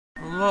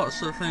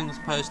Lots of things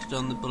posted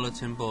on the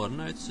bulletin board,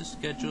 notices,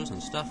 schedules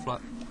and stuff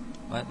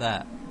like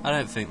that. I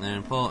don't think they're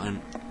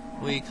important.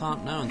 Well, you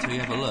can't know until you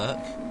have a look.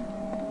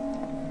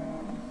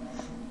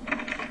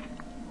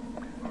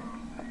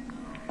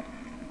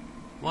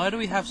 Why do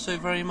we have so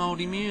very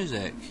mouldy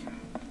music?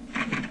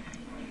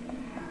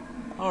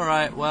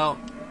 Alright, well,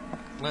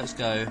 let's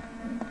go.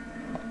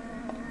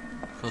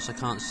 Of course I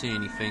can't see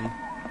anything.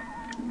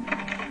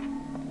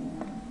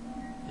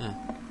 Yeah.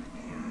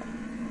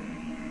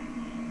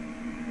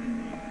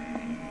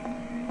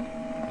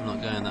 I'm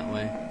not going that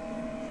way.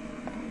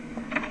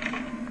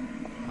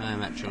 I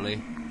am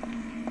actually.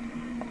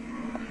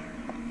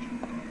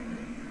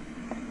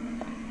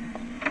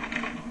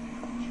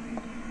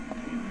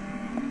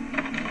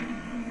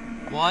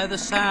 Why the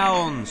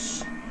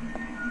sounds?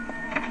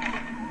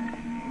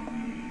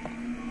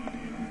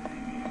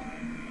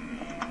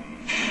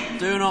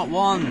 Do not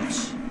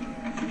want.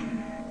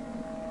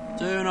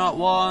 Do not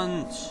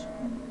want.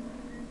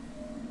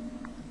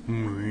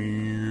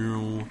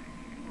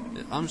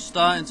 I'm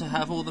starting to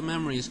have all the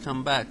memories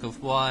come back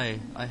of why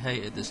I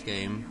hated this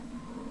game.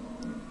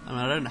 I mean,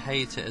 I don't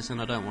hate it as in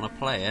I don't want to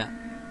play it.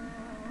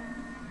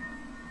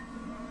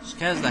 It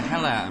scares the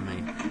hell out of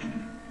me.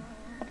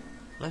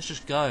 Let's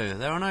just go.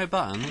 There are no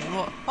buttons.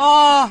 What?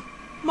 Ah!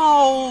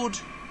 Mould!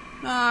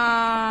 No!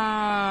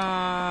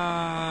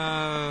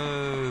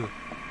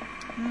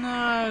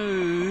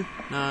 No!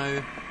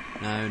 No!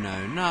 No!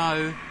 No!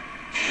 No!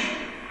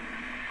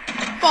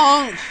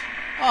 Bonk!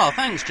 Oh,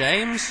 thanks,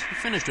 James. You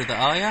finished with it,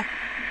 are ya?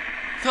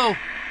 Cool.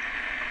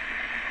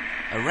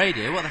 A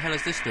radio? What the hell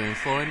is this doing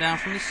falling down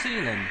from the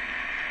ceiling?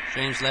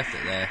 James left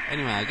it there.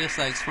 Anyway, I guess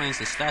that explains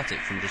the static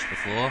from just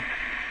before.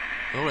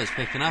 All it's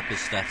picking up is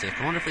static.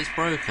 I wonder if it's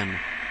broken.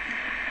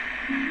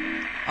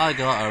 I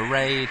got a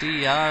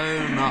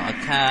radio, not a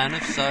can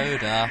of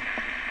soda.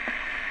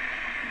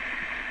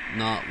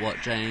 Not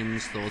what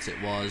James thought it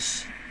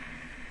was.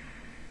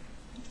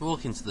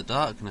 Walk into the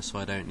darkness,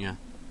 why don't you?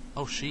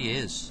 Oh, she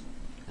is.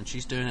 And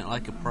she's doing it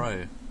like a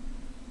pro.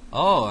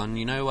 Oh, and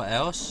you know what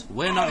else?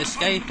 We're not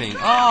escaping.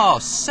 Oh,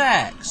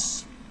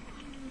 sex!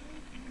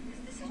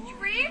 Is this a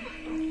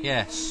dream?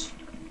 Yes.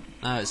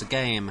 No, it's a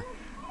game.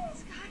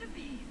 It's gotta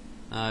be.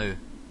 No.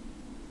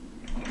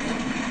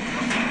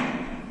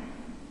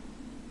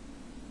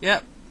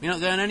 Yep, you're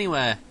not going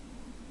anywhere.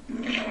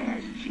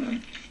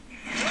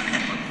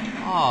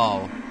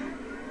 Oh.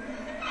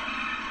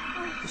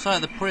 It's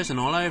like the prison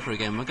all over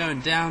again. We're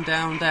going down,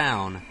 down,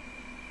 down.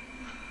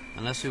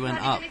 Unless we went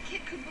Not up. even a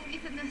kid could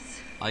believe in this.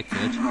 I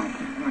could.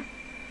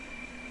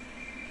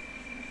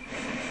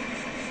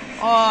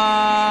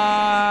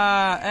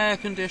 Ah, air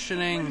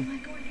conditioning. When am I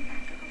going to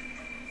back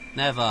up?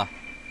 Never.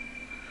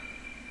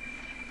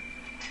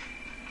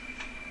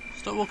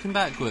 Stop walking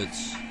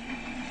backwards.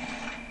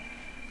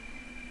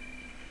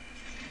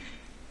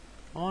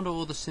 I wonder what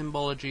all the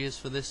symbology is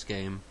for this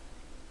game.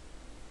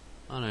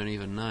 I don't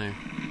even know.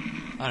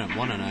 I don't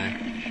want to know.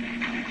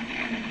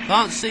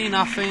 Can't see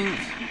nothing.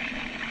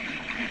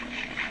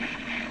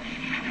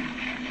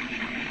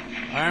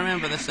 I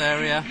remember this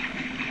area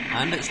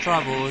and its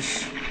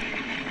troubles.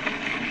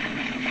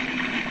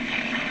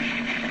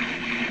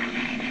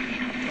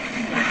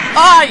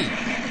 Aye!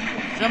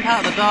 Jump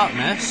out of the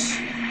darkness.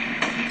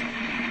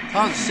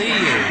 Can't see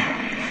you.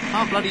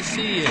 Can't bloody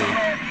see you.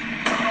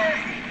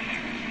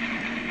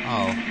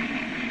 Oh.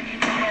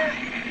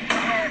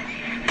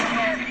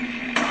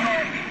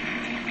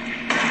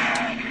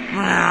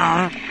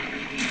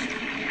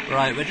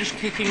 Right, we're just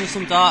kicking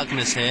some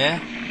darkness here.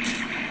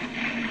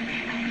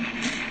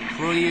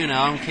 For all you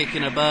know, I'm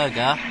kicking a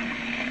burger.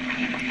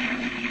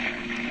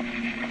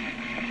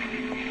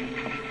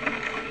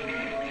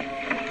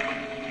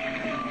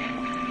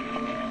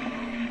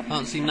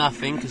 Can't see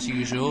nothing, as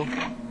usual.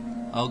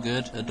 Oh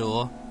good, a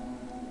door.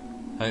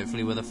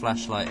 Hopefully with a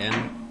flashlight in.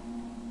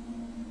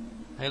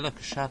 Hey look,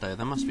 a shadow.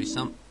 There must be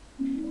some...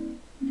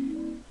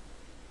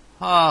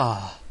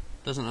 Ah,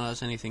 doesn't know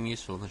there's anything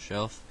useful on the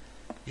shelf.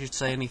 You should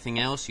say anything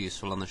else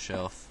useful on the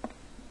shelf.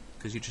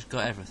 Because you just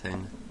got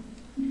everything.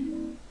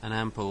 An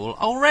ampoule.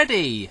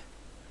 Already!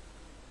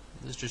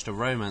 This is just a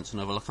romance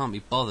novel. I can't be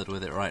bothered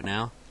with it right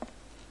now.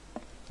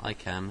 I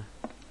can.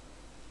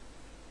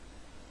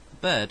 The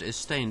bed is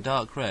stained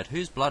dark red.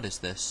 Whose blood is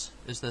this?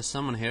 Is there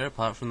someone here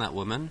apart from that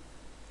woman?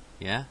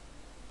 Yeah?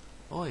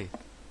 Oi.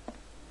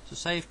 It's a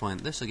save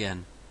point. This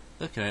again.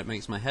 Looking at it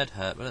makes my head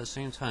hurt, but at the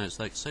same time it's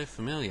like so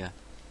familiar.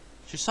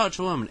 She's such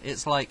a woman.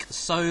 It's like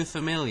so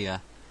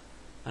familiar.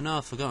 I know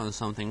I've forgotten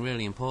something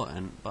really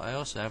important, but I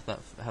also have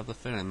the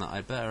feeling that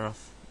would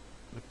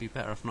be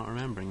better off not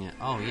remembering it.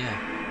 Oh yeah.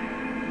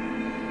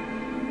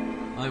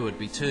 I would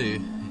be too,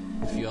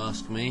 if you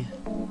ask me.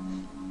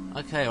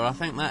 Okay, well I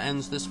think that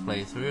ends this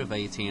playthrough of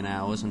 18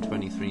 hours and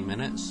 23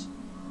 minutes.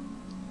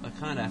 I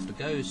kinda have to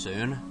go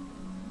soon.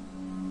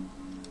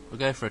 We'll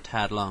go for a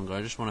tad longer.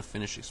 I just want to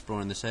finish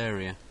exploring this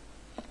area.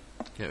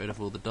 Get rid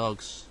of all the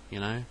dogs, you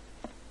know?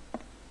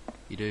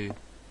 You do.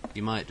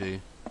 You might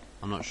do.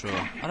 I'm not sure.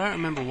 I don't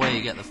remember where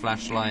you get the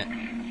flashlight.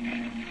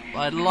 But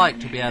I'd like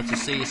to be able to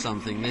see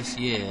something this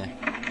year.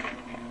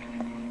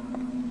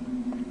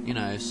 You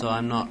know, so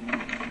I'm not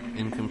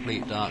in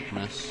complete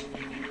darkness.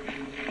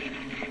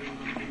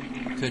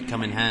 Could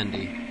come in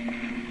handy.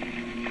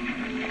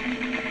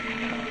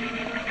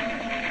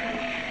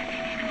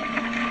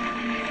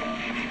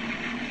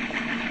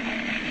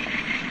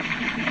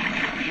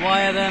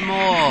 Why are there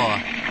more?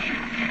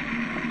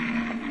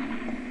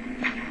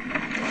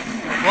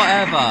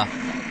 Whatever.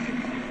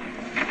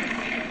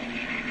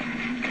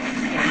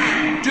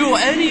 Do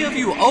any of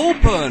you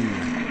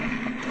open?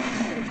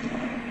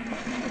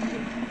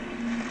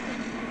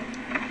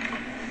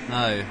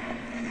 No.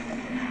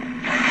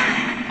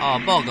 Oh,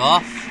 bog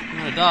off. I'm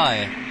gonna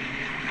die.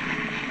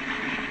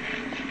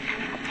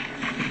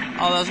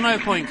 Oh, there's no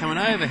point coming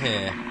over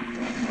here.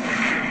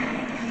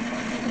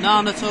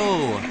 None at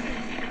all.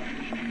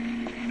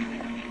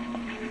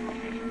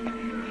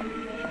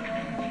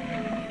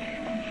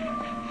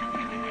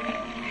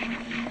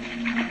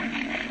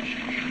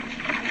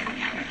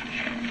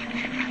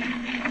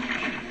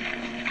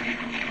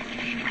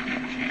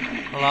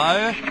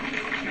 Hello?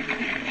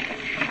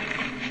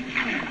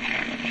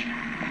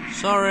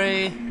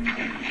 Sorry,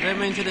 don't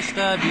mean to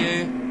disturb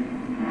you.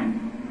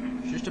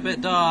 It's just a bit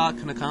dark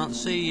and I can't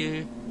see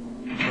you.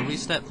 Probably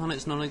stepped on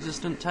its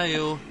non-existent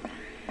tail.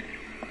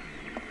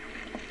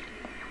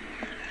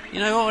 You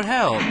know what would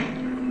help?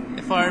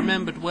 If I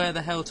remembered where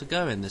the hell to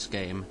go in this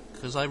game,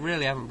 because I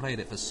really haven't played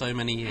it for so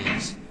many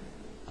years.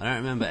 I don't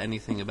remember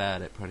anything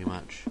about it, pretty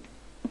much.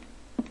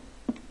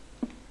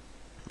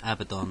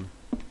 Abaddon.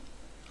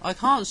 I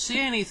can't see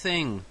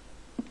anything!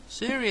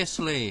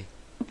 Seriously!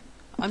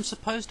 I'm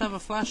supposed to have a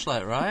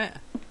flashlight, right?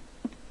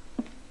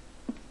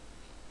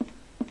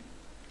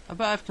 I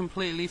bet I've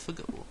completely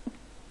forgot.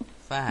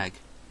 Fag.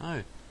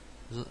 Oh.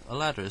 There's a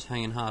ladder is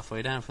hanging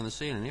halfway down from the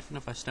ceiling. Even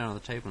if I stand on the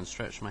table and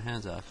stretch my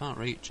hands out, I can't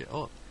reach it.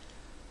 Oh.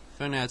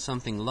 If only I had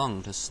something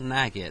long to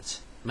snag it.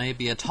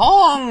 Maybe a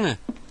tong!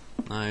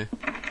 No.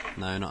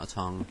 No, not a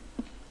tong.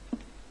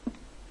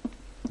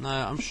 No,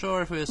 I'm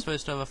sure if we were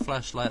supposed to have a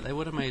flashlight, they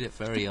would have made it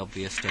very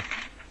obvious to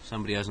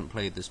somebody who hasn't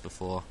played this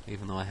before,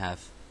 even though I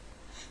have.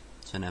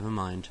 So never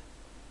mind.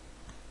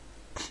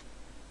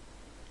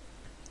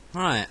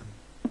 Right.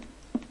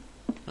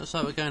 Looks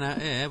like we're going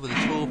out here with the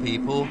tall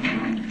people.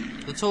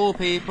 The tall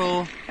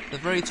people. They're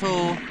very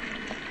tall.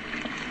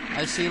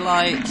 I see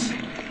light.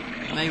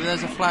 Maybe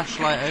there's a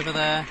flashlight over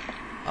there.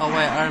 Oh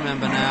wait, I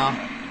remember now.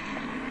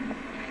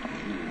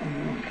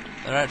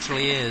 There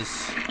actually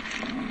is.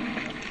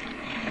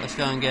 Let's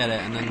go and get it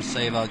and then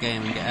save our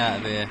game and get out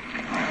of here.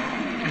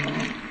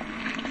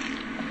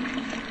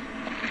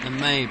 And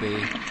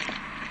maybe,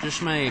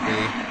 just maybe,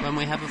 when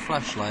we have a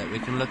flashlight we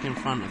can look in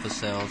front of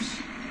ourselves.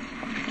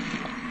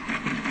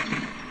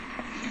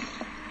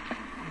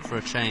 For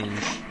a change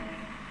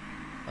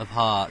of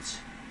heart.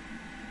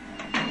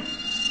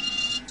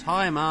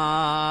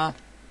 Timer!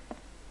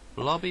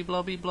 Blobby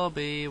blobby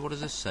blobby. What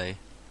does this say?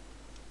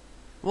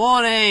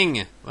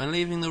 Warning! When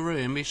leaving the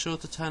room, be sure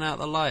to turn out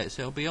the lights.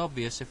 It'll be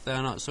obvious if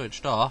they're not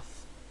switched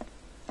off.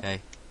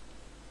 Okay.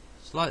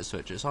 It's light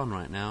switch. It's on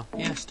right now.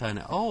 Yes, turn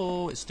it.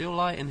 Oh, it's still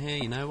light in here.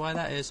 You know why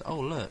that is? Oh,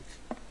 look.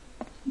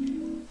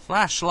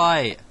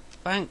 Flashlight!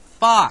 Thank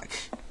fuck!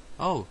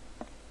 Oh.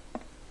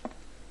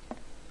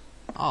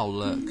 Oh,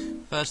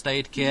 look. First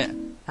aid kit.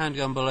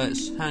 Handgun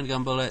bullets.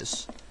 Handgun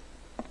bullets.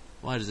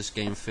 Why does this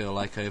game feel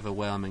like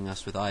overwhelming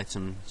us with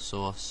item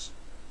source?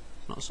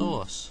 It's not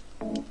source.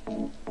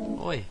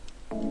 Oi.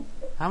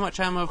 How much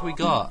ammo have we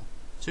got?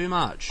 Too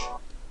much.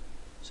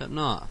 Except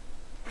not.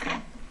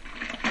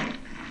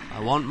 I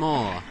want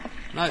more.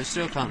 No,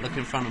 still can't look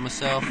in front of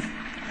myself.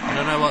 I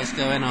don't know what's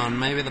going on.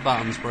 Maybe the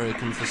button's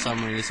broken for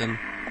some reason.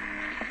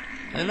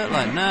 They look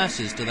like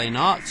nurses, do they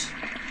not?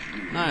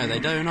 No, they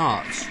do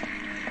not.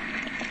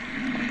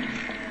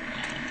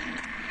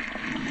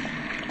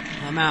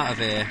 I'm out of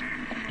here.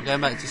 I'm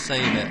going back to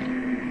save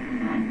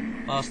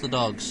it. Past the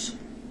dogs.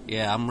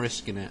 Yeah, I'm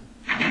risking it.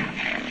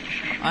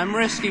 I'm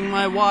risking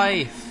my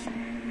wife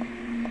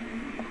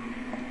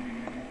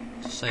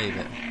to save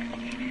it.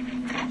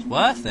 It's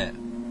worth it.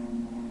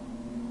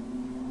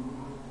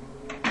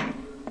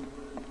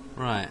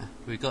 Right,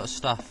 we've got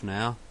stuff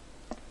now.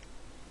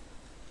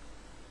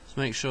 Let's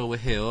make sure we're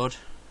healed.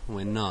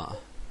 We're not.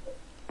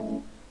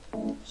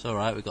 It's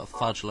alright, we've got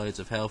fudge loads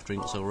of health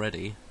drinks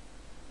already.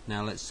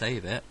 Now let's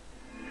save it.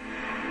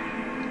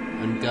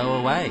 And go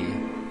away.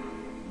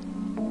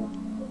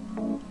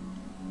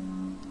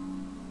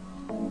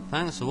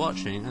 Thanks for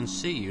watching, and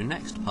see you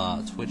next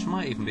part, which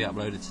might even be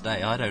uploaded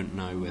today. I don't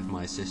know with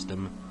my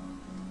system.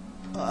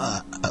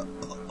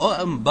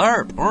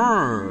 Burp.